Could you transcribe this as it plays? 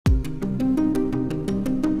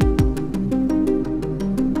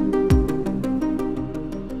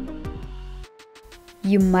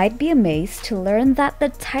You might be amazed to learn that the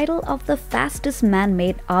title of the fastest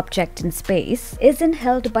man-made object in space isn't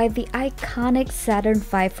held by the iconic Saturn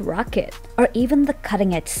V rocket or even the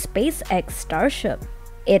cutting-edge SpaceX Starship.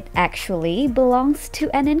 It actually belongs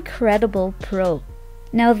to an incredible probe.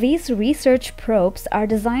 Now, these research probes are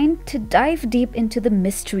designed to dive deep into the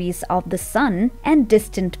mysteries of the Sun and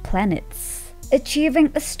distant planets,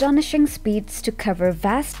 achieving astonishing speeds to cover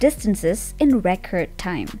vast distances in record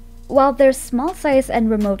time. While their small size and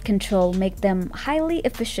remote control make them highly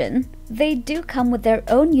efficient, they do come with their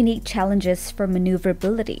own unique challenges for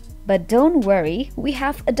maneuverability. But don't worry, we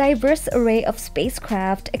have a diverse array of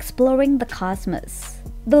spacecraft exploring the cosmos.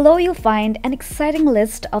 Below you'll find an exciting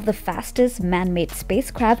list of the fastest man-made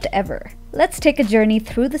spacecraft ever. Let's take a journey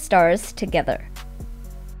through the stars together.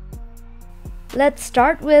 Let's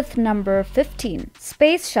start with number 15,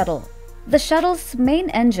 Space Shuttle. The shuttle's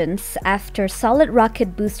main engines, after solid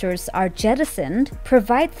rocket boosters are jettisoned,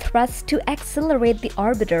 provide thrust to accelerate the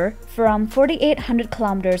orbiter from 4,800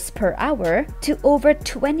 km per hour to over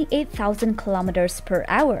 28,000 km per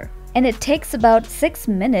hour, and it takes about 6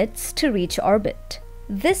 minutes to reach orbit.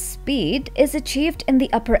 This speed is achieved in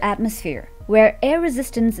the upper atmosphere, where air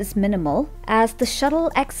resistance is minimal, as the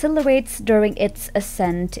shuttle accelerates during its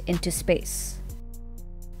ascent into space.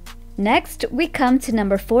 Next, we come to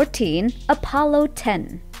number 14, Apollo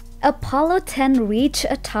 10. Apollo 10 reached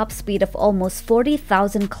a top speed of almost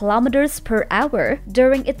 40,000 km per hour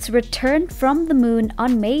during its return from the moon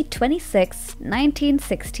on May 26,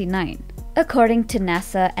 1969, according to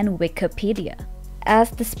NASA and Wikipedia. As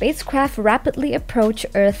the spacecraft rapidly approached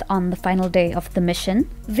Earth on the final day of the mission,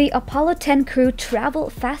 the Apollo 10 crew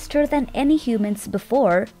traveled faster than any humans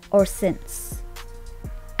before or since.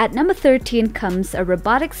 At number 13 comes a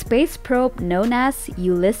robotic space probe known as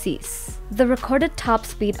Ulyses. The recorded top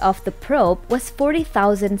speed of the probe was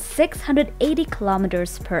 40,680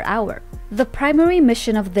 km per hour. The primary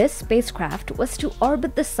mission of this spacecraft was to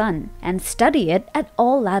orbit the Sun and study it at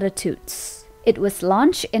all latitudes. It was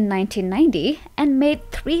launched in 1990 and made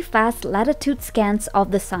 3 fast latitude scans of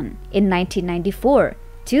the Sun in 1994,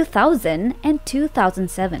 2000, and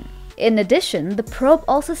 2007. In addition, the probe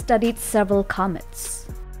also studied several comets.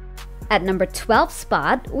 At number 12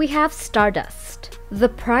 spot, we have Stardust. The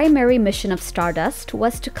primary mission of Stardust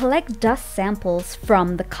was to collect dust samples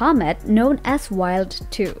from the comet known as Voyager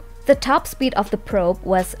II. The top speed of the probe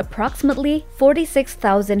was approximately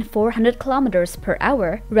 46,400 km per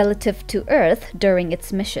hour relative to Earth during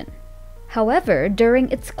its mission. However,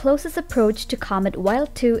 during its closest approach to comet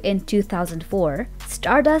Voyager II in 2004,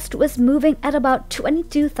 Stardust was moving at about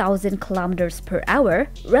 22,000 km per hour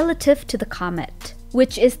relative to the comet,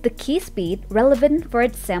 which is the key speed relevant for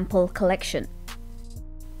its sample collection.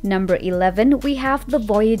 Number 11, we have the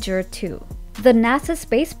Voyager II. The NASA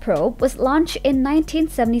space probe was launched in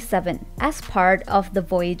 1977 as part of the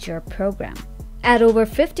Voyager program. At over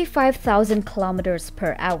 55,000 km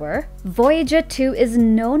per hour, Voyager II is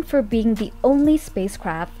known for being the only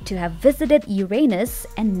spacecraft to have visited Uranus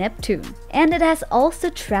and Neptune, and it has also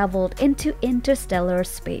traveled into interstellar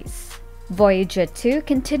space. Voyager 2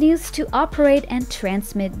 continues to operate and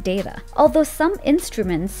transmit data, although some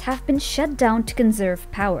instruments have been shut down to conserve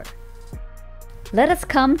power. Let us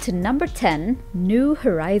come to number 10, New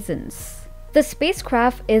Horizons. The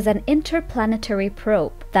spacecraft is an interplanetary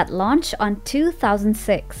probe that launched on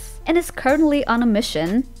 2006 and is currently on a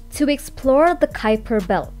mission to explore the Kuiper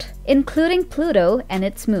Belt, including Pluto and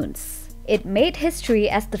its moons. It made history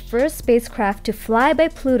as the first spacecraft to fly by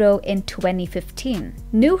Pluto in 2015.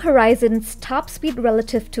 New Horizons' top speed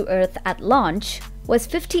relative to Earth at launch was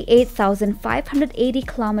 58,580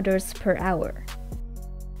 km per hour.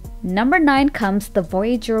 Number 9 comes the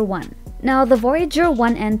Voyager 1. Now, the Voyager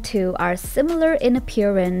 1 and 2 are similar in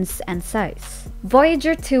appearance and size.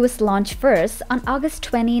 Voyager 2 was launched first on August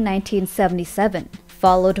 20, 1977,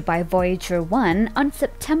 followed by Voyager 1 on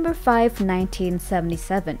September 5,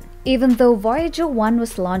 1977. Even though Voyager 1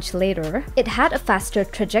 was launched later, it had a faster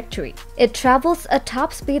trajectory. It travels a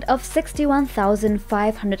top speed of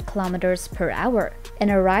 61,500 km per hour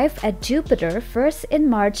and arrived at Jupiter first in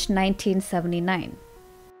March 1979.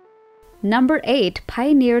 Number 8,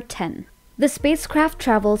 Pioneer 10. The spacecraft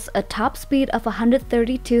travels a top speed of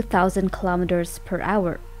 132,000 km per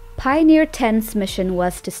hour. Pioneer 10's mission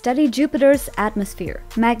was to study Jupiter's atmosphere,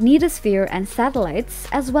 magnetosphere and satellites,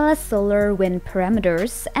 as well as solar wind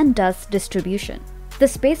parameters and dust distribution. The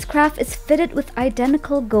spacecraft is fitted with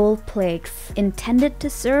identical gold plaques intended to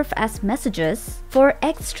serve as messages for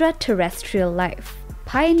extraterrestrial life.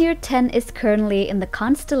 Pioneer 10 is currently in the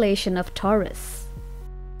constellation of Taurus.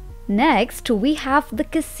 Next, we have the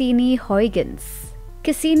Cassini-Huygens.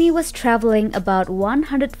 Cassini was traveling about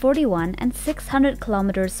 141 and 600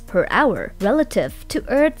 kilometers per hour relative to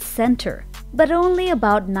Earth's center, but only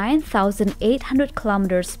about 9,800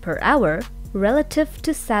 kilometers per hour relative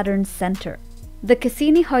to Saturn's center. The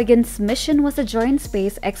Cassini-Huygens mission was a joint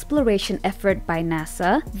space exploration effort by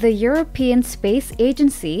NASA, the European Space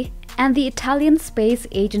Agency, and the Italian Space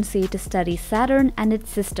Agency to study Saturn and its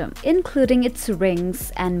system, including its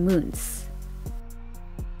rings and moons.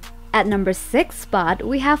 At number 6 spot,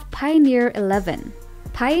 we have Pioneer 11.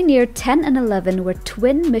 Pioneer 10 and 11 were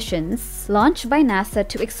twin missions launched by NASA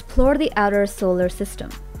to explore the outer solar system.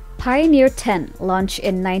 Pioneer 10, launched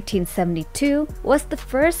in 1972, was the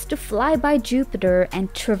first to fly by Jupiter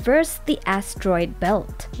and traverse the asteroid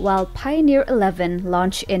belt, while Pioneer 11,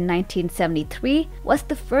 launched in 1973, was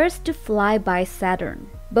the first to fly by Saturn.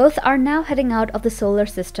 Both are now heading out of the solar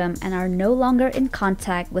system and are no longer in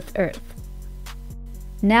contact with Earth.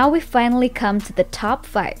 Now we finally come to the top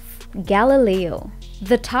 5. Galileo.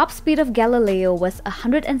 The top speed of Galileo was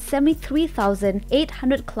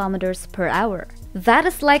 173,800 kilometers per hour. That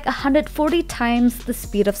is like 140 times the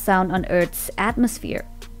speed of sound on Earth's atmosphere.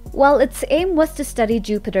 While its aim was to study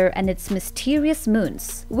Jupiter and its mysterious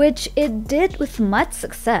moons, which it did with much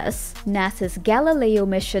success, NASA's Galileo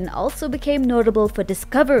mission also became notable for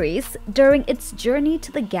discoveries during its journey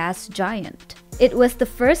to the gas giant. It was the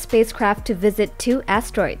first spacecraft to visit 2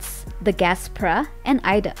 asteroids, the Gaspra and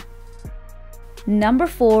Ida. Number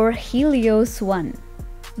 4. Helios I.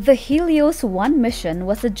 The Helios I mission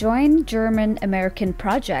was a joint German-American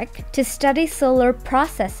project to study solar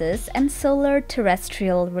processes and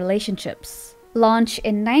solar-terrestrial relationships. Launched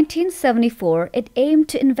in 1974, it aimed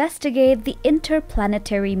to investigate the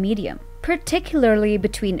interplanetary medium, particularly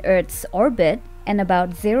between Earth's orbit and about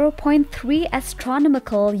 0.3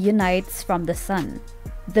 astronomical units from the Sun.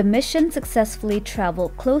 The mission successfully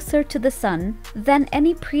traveled closer to the Sun than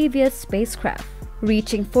any previous spacecraft,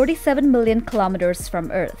 reaching 47 million kilometers from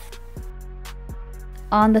Earth.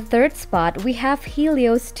 On the 3rd spot, we have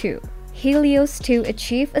Helios II. Helios II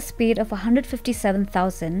achieved a speed of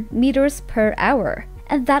 157,000 meters per hour,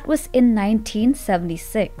 and that was in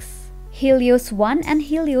 1976. Helios I and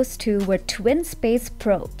Helios II were twin space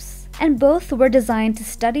probes, and both were designed to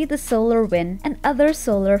study the solar wind and other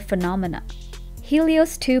solar phenomena.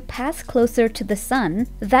 Helios II passed closer to the Sun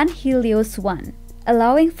than Helios I,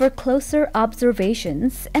 allowing for closer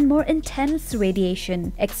observations and more intense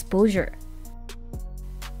radiation exposure.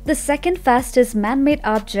 The second fastest man-made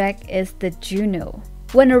object is the Juno.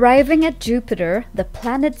 When arriving at Jupiter, the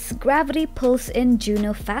planet's gravity pulls in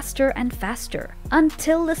Juno faster and faster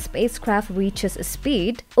until the spacecraft reaches a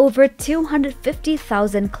speed over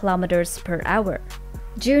 250,000 kilometers per hour.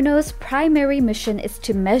 Juno's primary mission is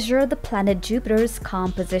to measure the planet Jupiter's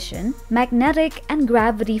composition, magnetic and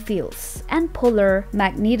gravity fields, and polar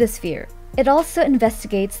magnetosphere. It also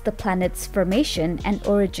investigates the planet's formation and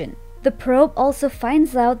origin. The probe also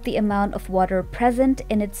finds out the amount of water present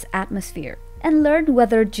in its atmosphere and learn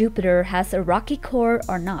whether Jupiter has a rocky core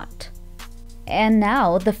or not. And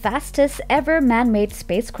now, the fastest ever man-made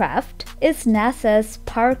spacecraft is NASA's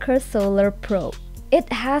Parker Solar Probe.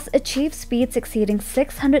 It has achieved speeds exceeding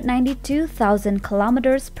 692,000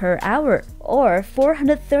 kilometers per hour, or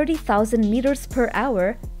 430,000 meters per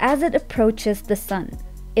hour, as it approaches the Sun.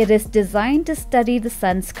 It is designed to study the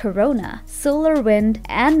Sun's corona, solar wind,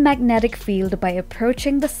 and magnetic field by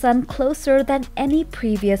approaching the Sun closer than any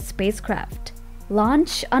previous spacecraft.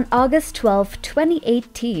 Launched on August 12,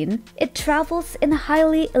 2018, it travels in a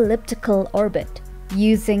highly elliptical orbit,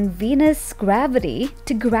 using Venus' gravity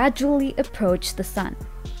to gradually approach the Sun.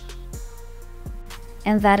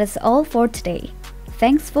 And that is all for today.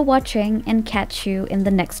 Thanks for watching and catch you in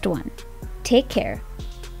the next one. Take care.